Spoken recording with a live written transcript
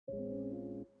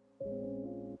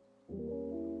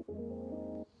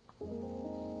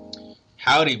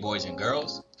Howdy, boys and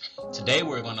girls. Today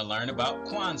we're going to learn about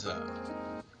Kwanza.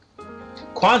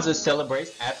 Kwanza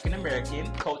celebrates African American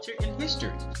culture and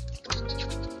history.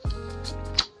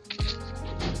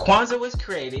 Kwanza was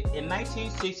created in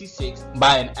 1966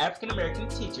 by an African American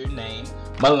teacher named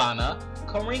Malana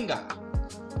Karinga.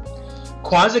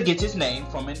 Kwanza gets its name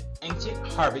from an ancient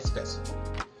harvest festival.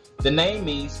 The name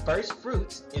means first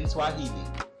fruits in Swahili.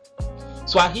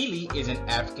 Swahili is an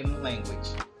African language.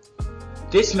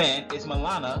 This man is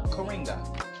Malana Karinga.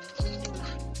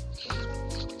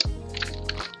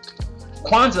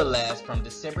 Kwanza lasts from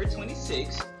December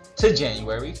 26th to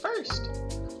January 1st.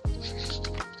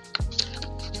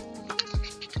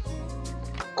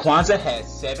 Kwanza has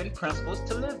 7 principles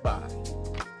to live by.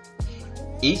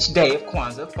 Each day of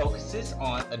Kwanza focuses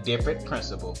on a different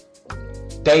principle.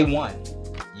 Day 1,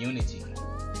 unity.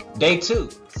 Day 2,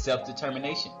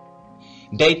 self-determination.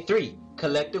 Day 3,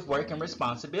 collective work and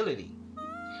responsibility.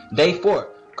 Day 4,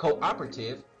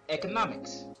 cooperative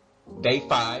economics. Day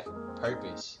 5,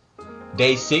 purpose.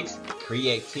 Day 6,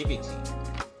 creativity.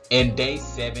 And day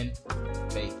 7,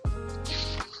 faith.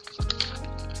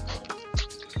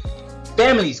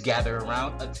 Families gather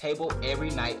around a table every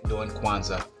night during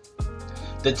Kwanza.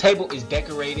 The table is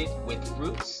decorated with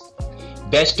fruits,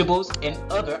 vegetables, and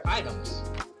other items.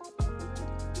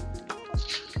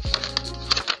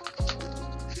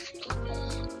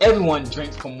 Everyone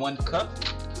drinks from one cup,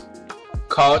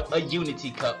 called a unity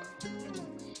cup.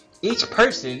 Each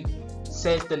person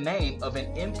says the name of an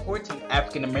important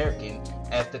African American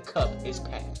as the cup is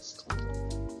passed.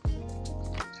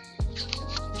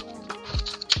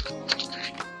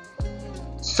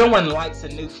 Someone lights a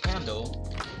new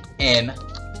candle in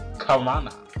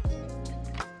Kanara.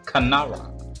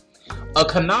 A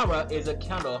Kanara is a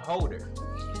candle holder.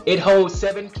 It holds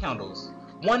 7 candles,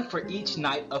 one for each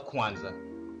night of Kwanza.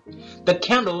 The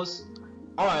candles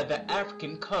are the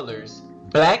African colors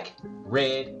black,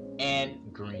 red, and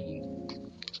green.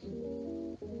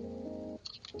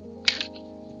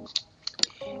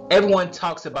 Everyone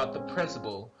talks about the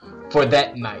principle for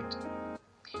that night.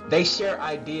 They share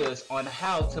ideas on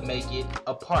how to make it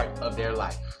a part of their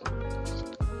life.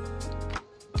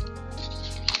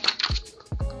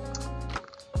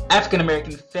 African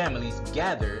American families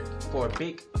gathered for a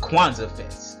big Kwanza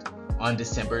fest on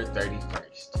December 31st.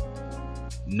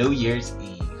 New Year's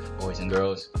Eve, boys and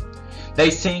girls. They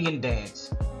sing and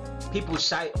dance. People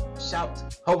shout,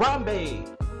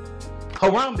 Harambe!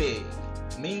 Harambe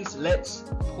means let's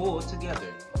pull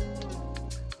together.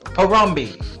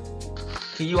 Harambe.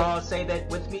 Can you all say that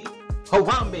with me?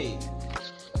 Harambe.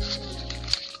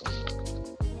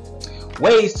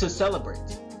 Ways to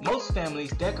celebrate. Most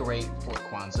families decorate for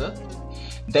Kwanza.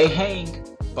 They hang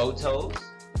photos,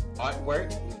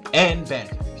 artwork, and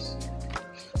banners.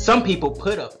 Some people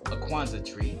put up a Kwanza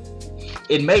tree.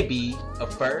 It may be a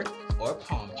fir or a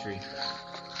palm tree.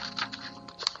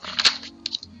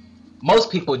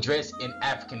 Most people dress in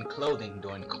African clothing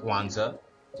during Kwanza.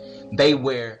 They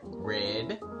wear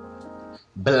red,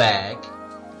 black,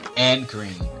 and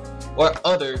green, or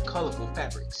other colorful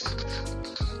fabrics.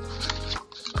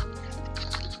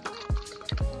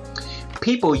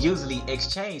 People usually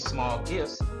exchange small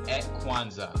gifts at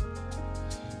Kwanza.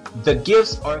 The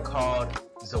gifts are called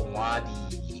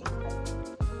zawadi.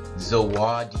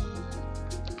 Zawadi.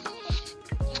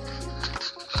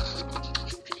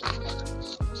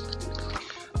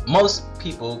 Most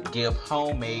people give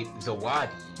homemade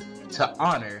zawadi to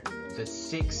honor the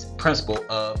 6th principle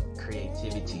of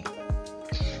creativity.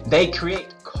 They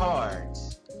create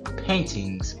cards,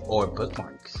 paintings, or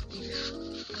bookmarks.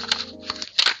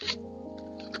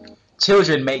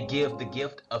 Children may give the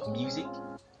gift of music.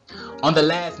 On the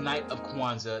last night of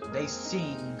Kwanza, they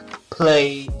sing,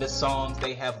 play the songs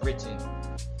they have written.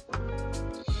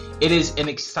 It is an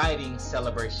exciting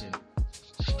celebration.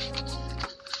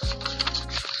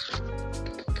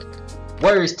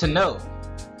 Words to know.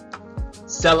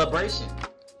 Celebration.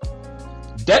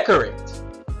 Decorate.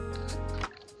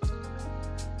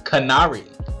 Canary.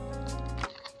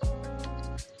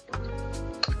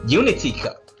 Unity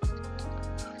cup.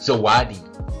 Zawadi.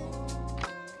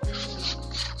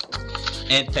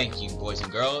 And thank you, boys and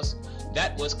girls.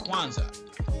 That was Kwanza.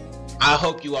 I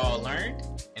hope you all learned,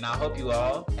 and I hope you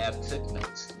all have took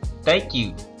notes. Thank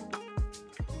you.